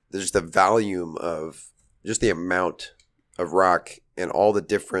there's the volume of just the amount of rock and all the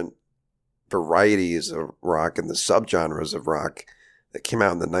different varieties of rock and the subgenres of rock that came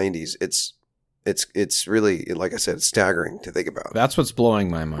out in the 90s. It's really, like I said, it's staggering to think about. That's what's blowing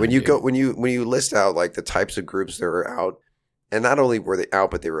my mind. When you list out like the types of groups that are out, and not only were they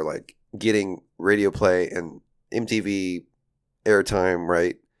out, but they were like getting radio play and MTV airtime,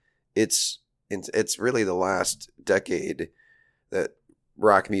 right? It's really the last decade that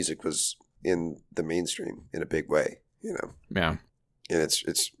rock music was in the mainstream in a big way, you know? Yeah. And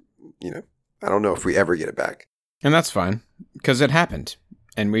it's you know, I don't know if we ever get it back. And that's fine, because it happened.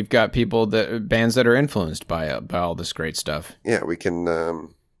 And we've got bands that are influenced by all this great stuff. Yeah, we can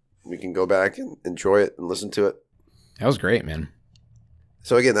go back and enjoy it and listen to it. That was great, man.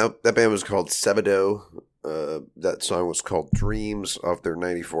 So again, that band was called Sebadoh. That song was called Dreams off their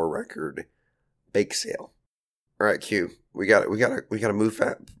 '94 record, Bake Sale. All right, Q. We got to move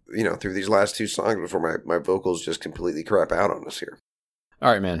through these last two songs before my vocals just completely crap out on us here.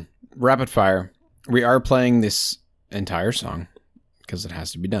 All right, man. Rapid fire. We are playing this entire song because it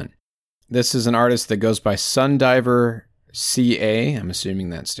has to be done. This is an artist that goes by Sundiver CA. I'm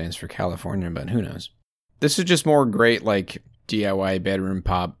assuming that stands for California, but who knows? This is just more great, like DIY bedroom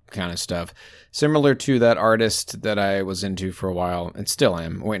pop kind of stuff. Similar to that artist that I was into for a while, and still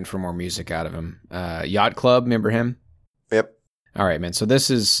am, waiting for more music out of him. Yacht Club, remember him? Yep. All right, man. So this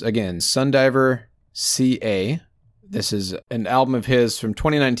is, again, Sundiver CA. This is an album of his from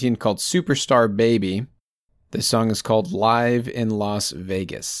 2019 called Superstar Baby. This song is called Live in Las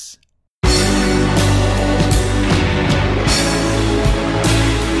Vegas.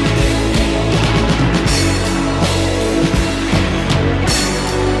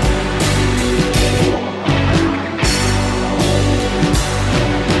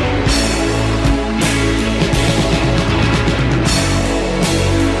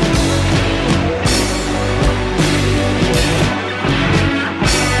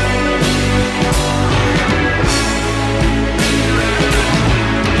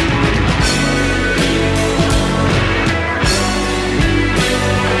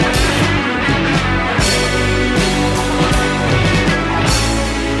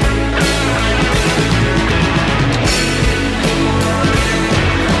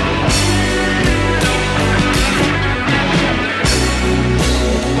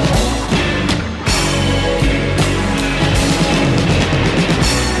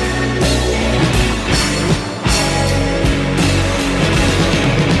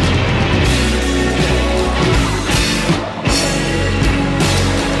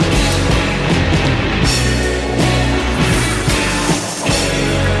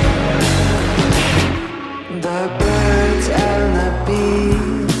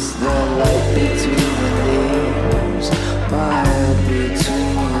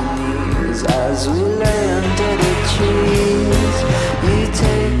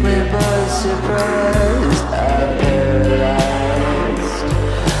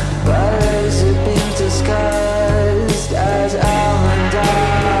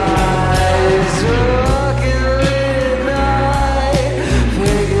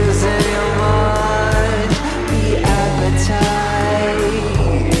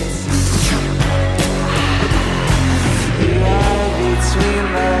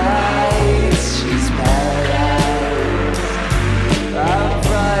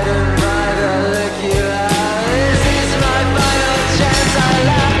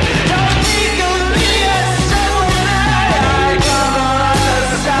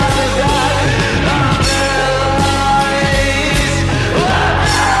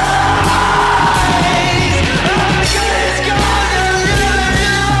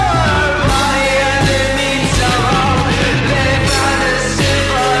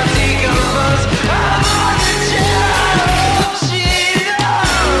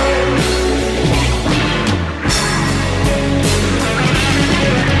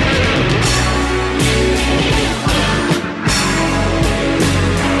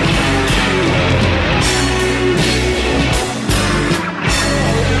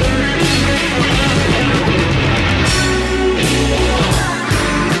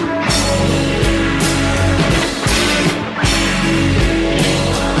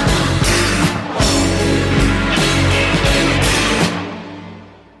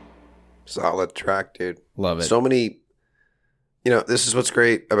 Solid track, dude. Love it. So many, this is what's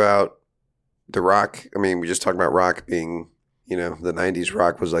great about the rock. I mean, we just talked about rock being, the 90s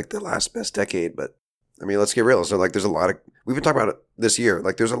rock was like the last best decade. But, I mean, let's get real. So, like, there's a lot of, we've been talking about it this year.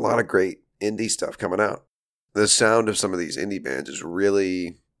 Like, there's a lot of great indie stuff coming out. The sound of some of these indie bands is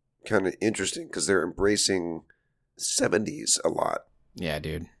really kind of interesting because they're embracing 70s a lot. Yeah,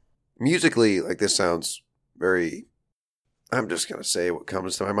 dude. Musically, like, this sounds very, I'm just going to say what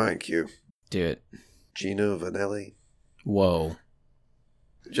comes to my mind, Q. Do it. Gino Vanelli. Whoa.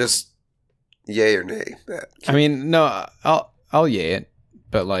 Just yay or nay that. I mean, no, I'll yay it,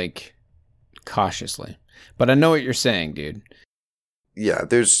 but like cautiously. But I know what you're saying, dude. Yeah,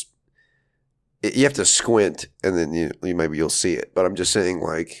 you have to squint and then maybe you'll see it. But I'm just saying,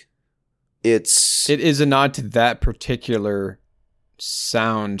 like, it is a nod to that particular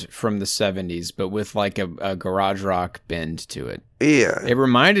sound from the 70s, but with like a garage rock bend to it. Yeah. It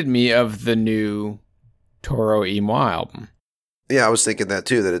reminded me of the new Toro y Moi album. Yeah, I was thinking that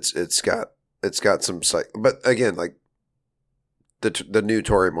too, that it's got some but again, like the new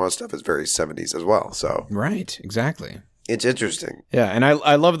Toro y Moi stuff is very 70s as well. So right, exactly. It's interesting. Yeah, and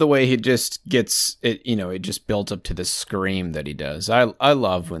I love the way he just gets it, it just builds up to this scream that he does. I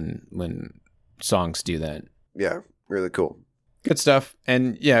love when songs do that. Yeah, really cool. Good stuff.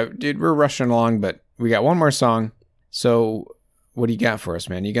 And yeah, dude, we're rushing along, but we got one more song. So what do you got for us,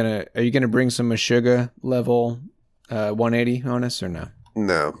 man? Are you gonna bring some Meshuggah level 180 on us or no?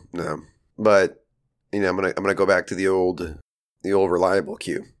 No. But I'm gonna go back to the old reliable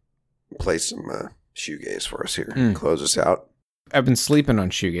cue. Play some shoegaze for us here. Close us out. I've been sleeping on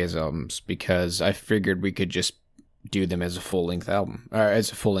shoegaze albums because I figured we could just do them as a full length album or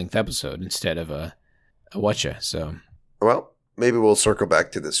as a full length episode instead of a Whatcha. So well, maybe we'll circle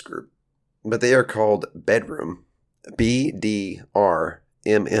back to this group, but they are called bdrmm. bdrmm.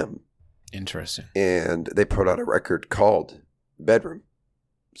 Interesting. And they put out a record called bdrmm,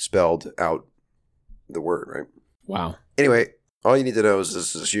 spelled out the word, right? Wow. Anyway, all you need to know is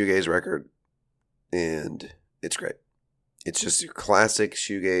this is a shoegaze record, and it's great. It's just your classic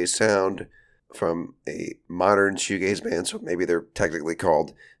shoegaze sound from a modern shoegaze band, so maybe they're technically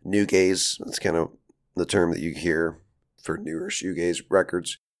called new gaze. That's kind of the term that you hear for newer shoegaze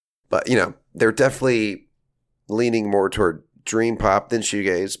records. But, they're definitely leaning more toward dream pop than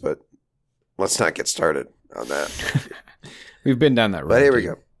shoegaze, but let's not get started on that. We've been down that road. But here we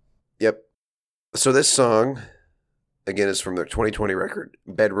go. Yep. So this song, again, is from their 2020 record,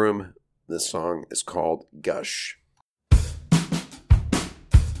 bdrmm. This song is called Gush.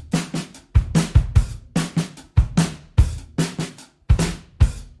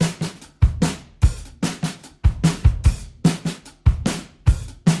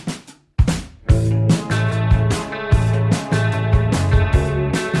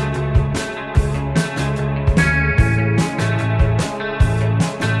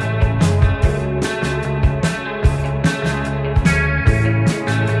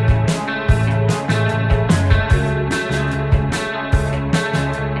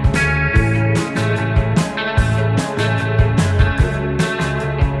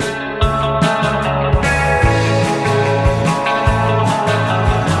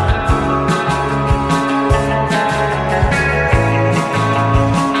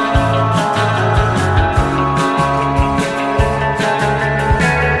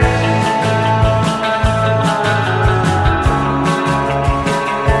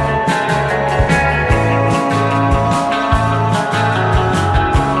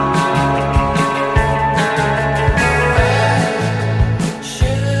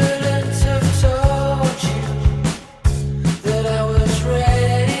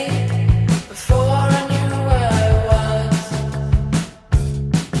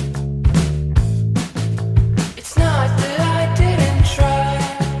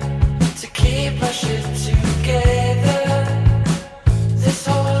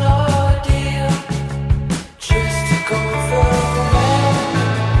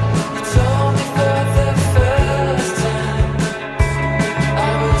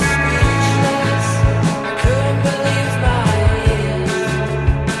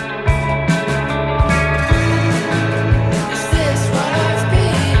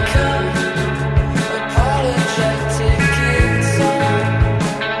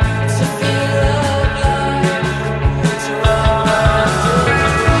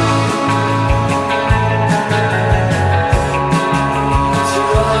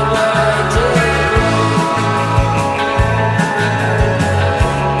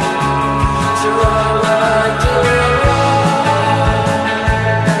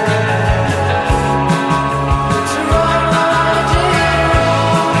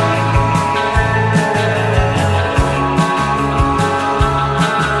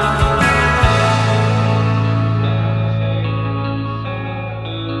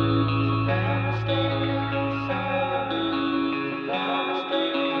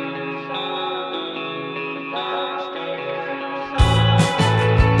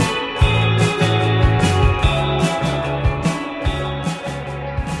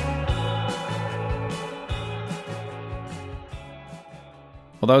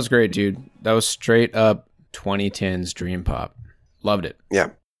 Well, that was great, dude. That was straight up 2010s dream pop. Loved it. Yeah.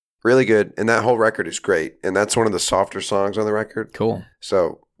 Really good. And that whole record is great. And that's one of the softer songs on the record. Cool.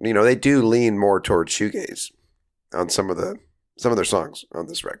 So, they do lean more towards shoegaze on some of their songs on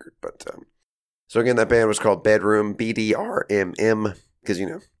this record. But so again, that band was called Bedroom, bdrmm, because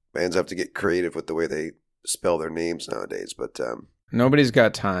bands have to get creative with the way they spell their names nowadays. But nobody's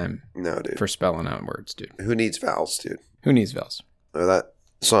got time for spelling out words, dude. Who needs vowels, dude? Who needs vowels? That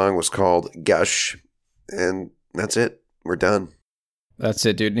song was called Gush, and that's it. We're done. That's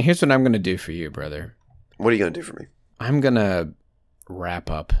it, dude. And here's what I'm going to do for you, brother. What are you going to do for me? I'm going to wrap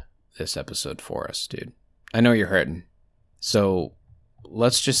up this episode for us, dude. I know you're hurting. So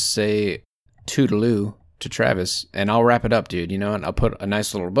let's just say toodaloo to Travis, and I'll wrap it up, dude. And I'll put a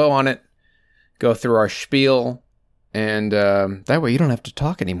nice little bow on it, go through our spiel, and that way you don't have to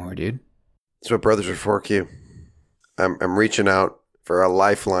talk anymore, dude. That's what brothers are for, Q. I'm reaching out for a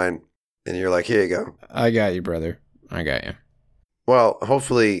lifeline, and you're like, here you go. I got you, brother. I got you. Well,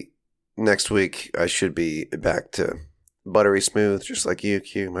 hopefully next week I should be back to buttery smooth, just like you,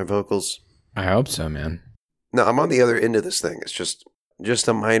 Q, my vocals. I hope so, man. No, I'm on the other end of this thing. It's just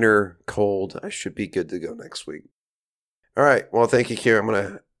a minor cold. I should be good to go next week. All right. Well, thank you, Q. I'm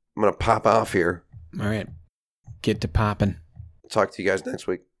gonna pop off here. All right. Get to popping. Talk to you guys next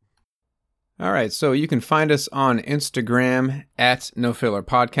week. All right, so you can find us on Instagram at No Filler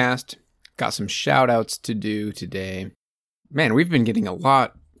Podcast. Got some shout outs to do today. Man, we've been getting a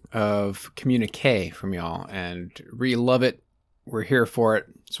lot of communique from y'all, and we love it. We're here for it.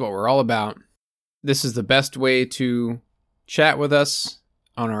 It's what we're all about. This is the best way to chat with us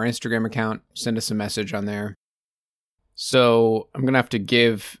on our Instagram account. Send us a message on there. So I'm going to have to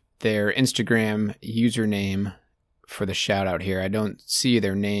give their Instagram username for the shout out here. I don't see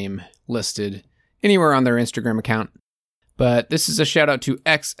their name listed anywhere on their Instagram account, but this is a shout out to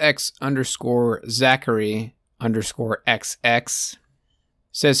XX_Zachary_XX.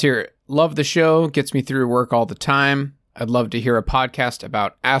 Says here, love the show, gets me through work all the time. I'd love to hear a podcast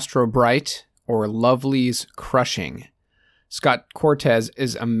about Astro Bright or Lovely's Crushing. Scott Cortez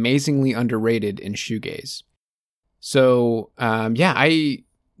is amazingly underrated in shoegaze. So, I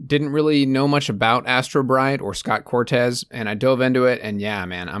didn't really know much about Astro Bright or Scott Cortez, and I dove into it, and yeah,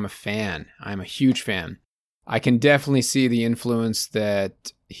 man, I'm a fan. I'm a huge fan. I can definitely see the influence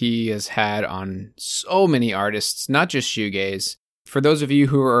that he has had on so many artists, not just shoegaze. For those of you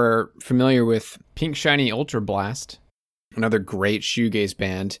who are familiar with Pink Shiny Ultra Blast, another great shoegaze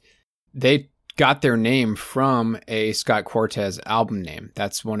band, they got their name from a Scott Cortez album name.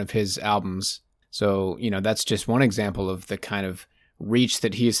 That's one of his albums. So, that's just one example of the kind of reach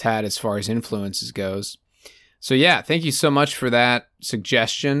that he's had as far as influences goes. So yeah, thank you so much for that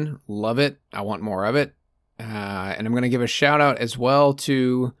suggestion. Love it. I want more of it. And I'm going to give a shout out as well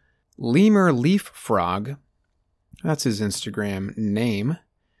to Lemur Leaf Frog. That's his Instagram name.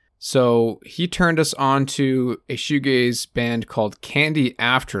 So he turned us on to a shoegaze band called Candy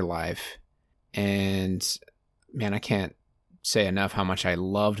Afterlife. And man, I can't say enough how much I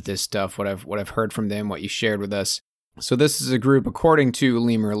loved this stuff, what I've heard from them, what you shared with us. So this is a group, according to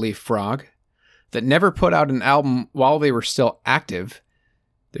Lemur Leaf Frog, that never put out an album while they were still active.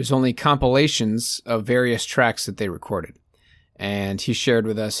 There's only compilations of various tracks that they recorded. And he shared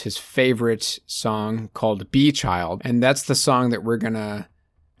with us his favorite song called Beechild. And that's the song that we're going to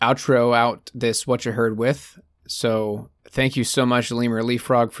outro out this What You Heard with. So thank you so much, Lemur Leaf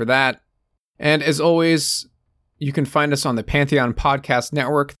Frog, for that. And as always, you can find us on the Pantheon Podcast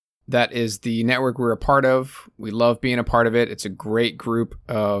Network. That is the network we're a part of. We love being a part of it. It's a great group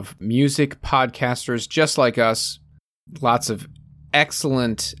of music podcasters just like us. Lots of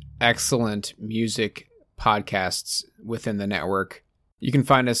excellent music podcasts within the network. You can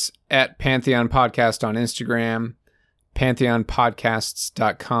find us at Pantheon Podcast on Instagram.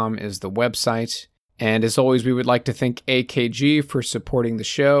 PantheonPodcasts.com is the website. And as always, we would like to thank AKG for supporting the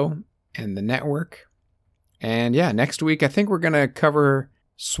show and the network. And yeah, next week, I think we're going to cover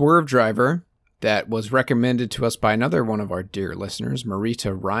Swerve Driver, that was recommended to us by another one of our dear listeners,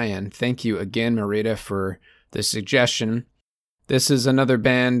 Marita Ryan. Thank you again, Marita, for the suggestion. This is another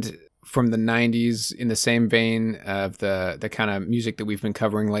band from the 90s in the same vein of the kind of music that we've been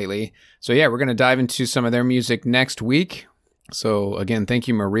covering lately. So yeah, we're going to dive into some of their music next week. So again, thank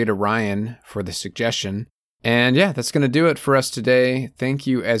you, Marita Ryan, for the suggestion. And yeah, that's going to do it for us today. Thank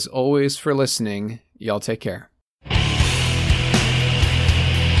you, as always, for listening. Y'all take care.